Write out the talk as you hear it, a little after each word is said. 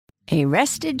A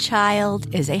rested child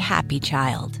is a happy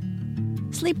child.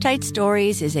 Sleep Tight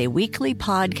Stories is a weekly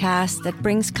podcast that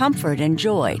brings comfort and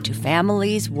joy to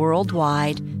families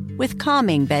worldwide with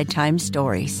calming bedtime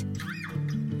stories.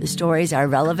 The stories are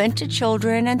relevant to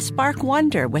children and spark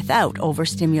wonder without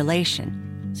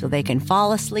overstimulation, so they can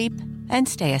fall asleep and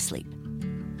stay asleep.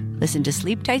 Listen to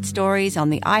Sleep Tight Stories on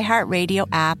the iHeartRadio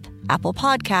app, Apple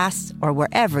Podcasts, or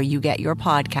wherever you get your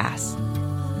podcasts.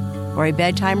 For a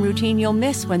bedtime routine you'll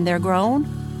miss when they're grown,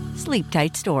 Sleep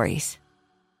Tight Stories.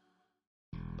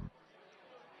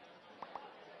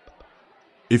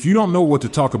 If you don't know what to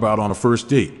talk about on a first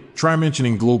date, try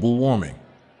mentioning global warming.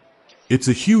 It's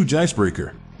a huge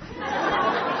icebreaker.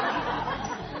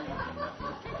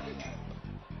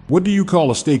 What do you call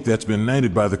a steak that's been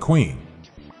knighted by the Queen?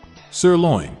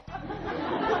 Sirloin.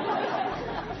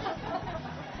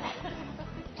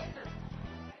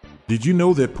 Did you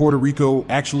know that Puerto Rico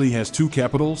actually has two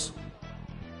capitals?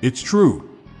 It's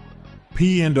true.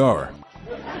 P and R.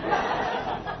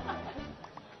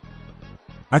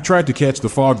 I tried to catch the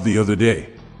fog the other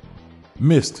day.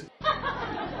 Missed.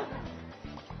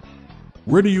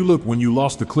 Where do you look when you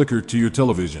lost the clicker to your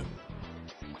television?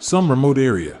 Some remote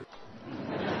area.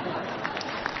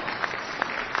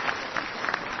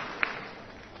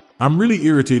 I'm really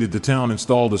irritated the town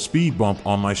installed a speed bump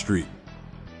on my street.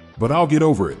 But I'll get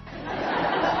over it.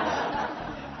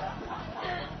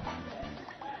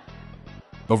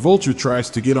 A vulture tries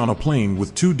to get on a plane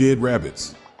with two dead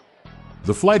rabbits.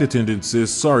 The flight attendant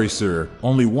says, "Sorry, sir,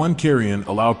 only one carrion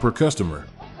allowed per customer."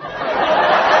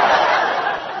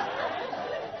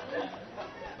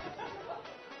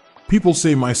 People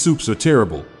say my soups are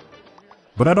terrible,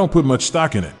 but I don't put much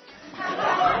stock in it.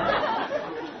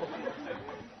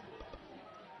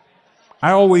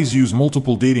 I always use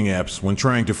multiple dating apps when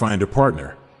trying to find a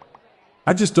partner.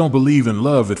 I just don't believe in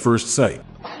love at first sight.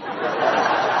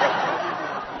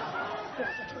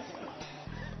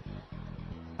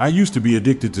 I used to be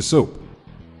addicted to soap.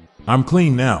 I'm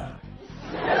clean now.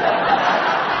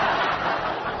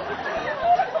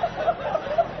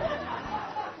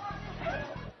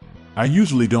 I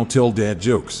usually don't tell Dad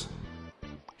jokes.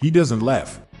 He doesn't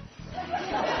laugh.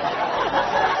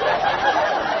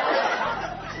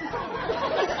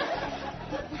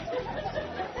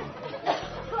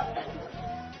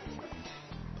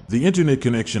 The internet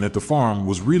connection at the farm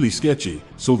was really sketchy,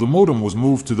 so the modem was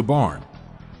moved to the barn.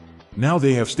 Now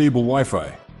they have stable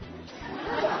Wi-Fi.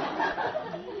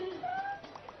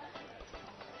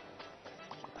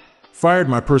 Fired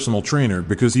my personal trainer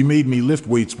because he made me lift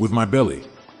weights with my belly.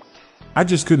 I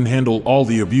just couldn't handle all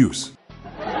the abuse.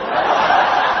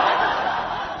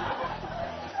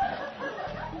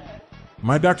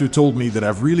 My doctor told me that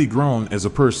I've really grown as a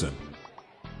person.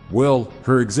 Well,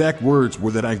 her exact words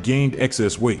were that I gained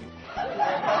excess weight.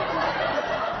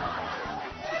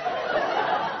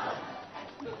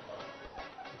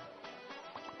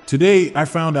 Today, I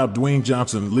found out Dwayne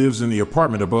Johnson lives in the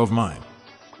apartment above mine.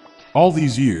 All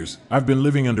these years, I've been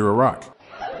living under a rock.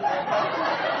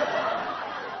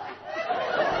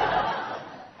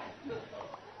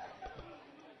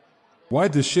 Why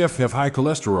does Chef have high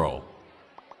cholesterol?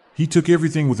 He took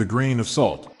everything with a grain of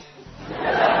salt.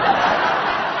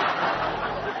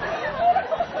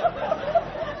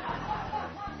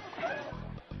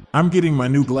 I'm getting my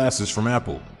new glasses from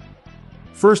Apple.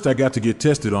 First, I got to get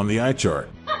tested on the eye chart.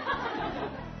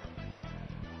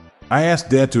 I asked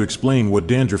Dad to explain what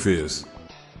dandruff is.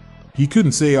 He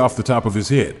couldn't say off the top of his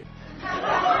head.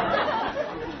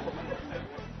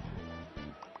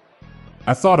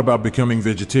 I thought about becoming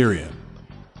vegetarian,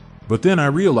 but then I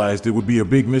realized it would be a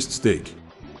big mistake.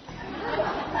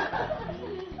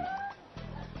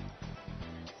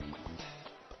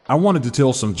 I wanted to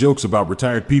tell some jokes about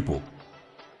retired people.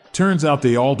 Turns out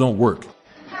they all don't work.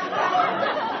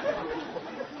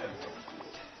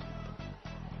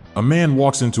 A man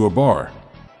walks into a bar.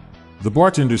 The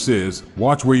bartender says,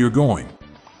 "Watch where you're going."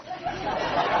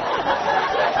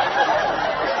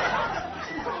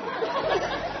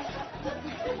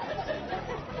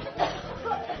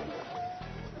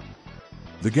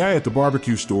 The guy at the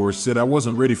barbecue store said I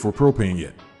wasn't ready for propane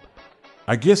yet.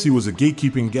 I guess he was a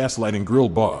gatekeeping, gaslighting grill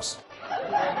boss.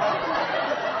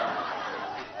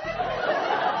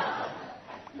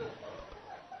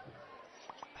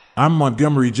 I'm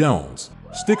Montgomery Jones.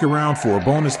 Stick around for a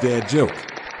bonus dad joke.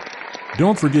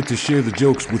 Don't forget to share the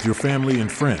jokes with your family and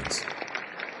friends.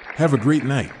 Have a great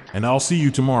night, and I'll see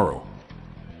you tomorrow.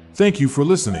 Thank you for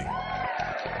listening.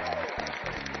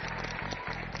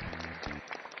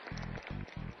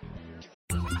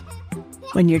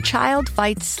 When your child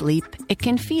fights sleep, it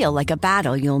can feel like a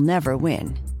battle you'll never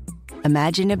win.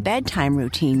 Imagine a bedtime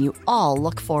routine you all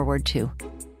look forward to,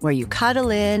 where you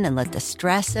cuddle in and let the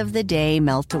stress of the day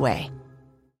melt away.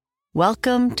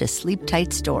 Welcome to Sleep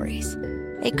Tight Stories,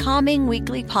 a calming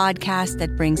weekly podcast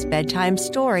that brings bedtime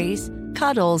stories,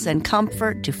 cuddles, and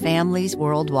comfort to families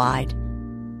worldwide.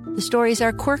 The stories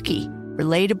are quirky,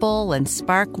 relatable, and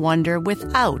spark wonder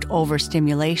without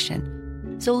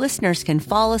overstimulation, so listeners can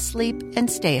fall asleep and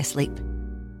stay asleep.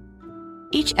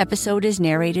 Each episode is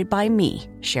narrated by me,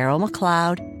 Cheryl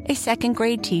McLeod, a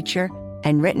second-grade teacher,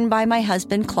 and written by my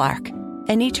husband, Clark,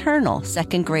 an eternal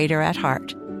second grader at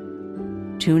heart.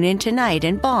 Tune in tonight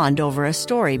and bond over a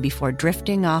story before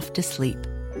drifting off to sleep.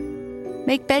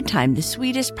 Make bedtime the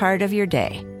sweetest part of your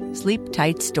day. Sleep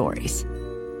Tight Stories.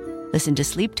 Listen to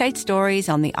Sleep Tight Stories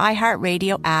on the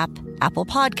iHeartRadio app, Apple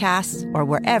Podcasts, or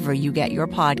wherever you get your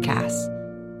podcasts.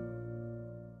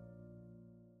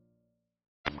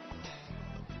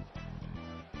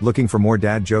 Looking for more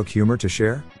dad joke humor to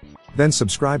share? Then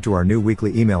subscribe to our new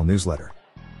weekly email newsletter.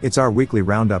 It's our weekly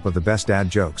roundup of the best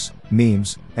dad jokes,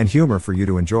 memes, and humor for you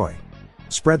to enjoy.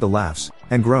 Spread the laughs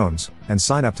and groans and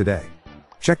sign up today.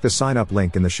 Check the sign up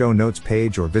link in the show notes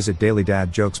page or visit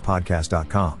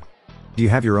dailydadjokespodcast.com. Do you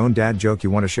have your own dad joke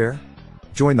you want to share?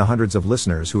 Join the hundreds of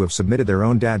listeners who have submitted their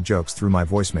own dad jokes through my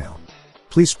voicemail.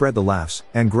 Please spread the laughs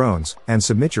and groans and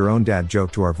submit your own dad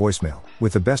joke to our voicemail,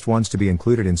 with the best ones to be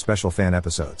included in special fan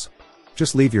episodes.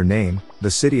 Just leave your name,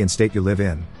 the city and state you live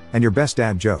in, and your best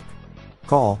dad joke.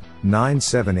 Call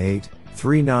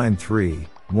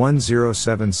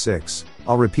 978-393-1076.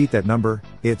 I'll repeat that number,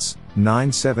 it's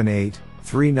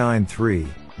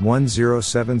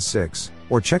 978-393-1076,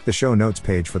 or check the show notes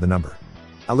page for the number.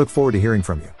 I look forward to hearing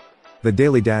from you. The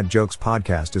Daily Dad Jokes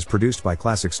podcast is produced by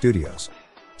Classic Studios.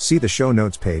 See the show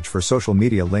notes page for social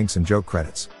media links and joke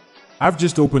credits. I've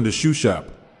just opened a shoe shop.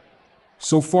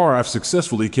 So far, I've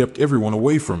successfully kept everyone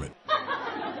away from it.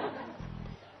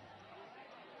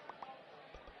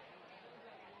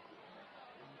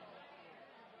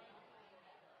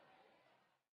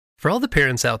 For all the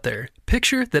parents out there,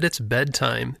 picture that it's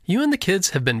bedtime. You and the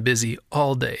kids have been busy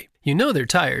all day. You know they're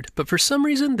tired, but for some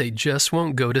reason they just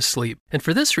won't go to sleep. And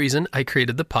for this reason, I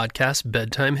created the podcast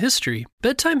Bedtime History.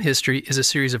 Bedtime History is a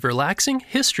series of relaxing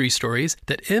history stories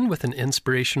that end with an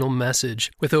inspirational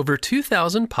message. With over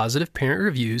 2,000 positive parent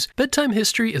reviews, Bedtime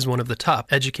History is one of the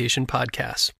top education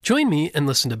podcasts. Join me and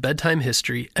listen to Bedtime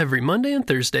History every Monday and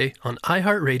Thursday on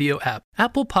iHeartRadio app,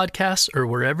 Apple Podcasts, or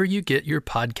wherever you get your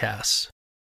podcasts.